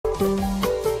Sing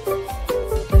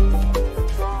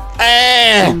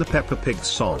the Peppa Pig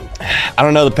song. I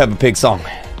don't know the Peppa Pig song.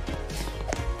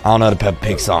 I don't know the Peppa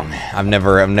Pig song. I've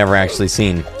never actually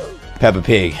seen Peppa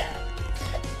Pig,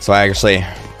 so I actually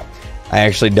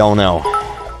don't know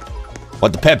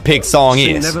what the Peppa Pig song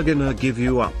is. Never gonna give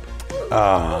you up.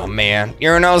 Oh man,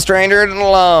 you're no stranger to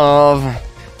love.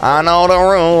 I know the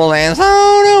rule, and so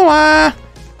do I.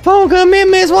 Phone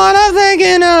commitment's what I'm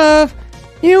thinking of.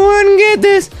 You wouldn't get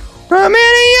this from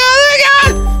any other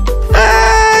guy.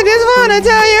 I just wanna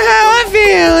tell you how I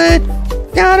feel it.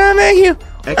 Gotta make you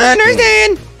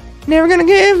understand. Never gonna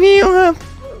give you up.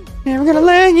 Never gonna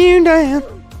let you down.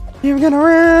 Never gonna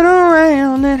run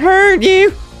around and hurt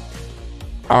you.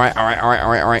 Alright.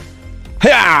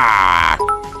 Hiya!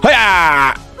 Hiya!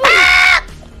 Ah!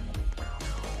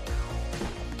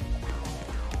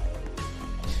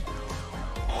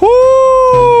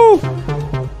 Whoo!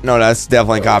 No, that's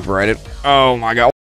definitely copyrighted. Oh my god.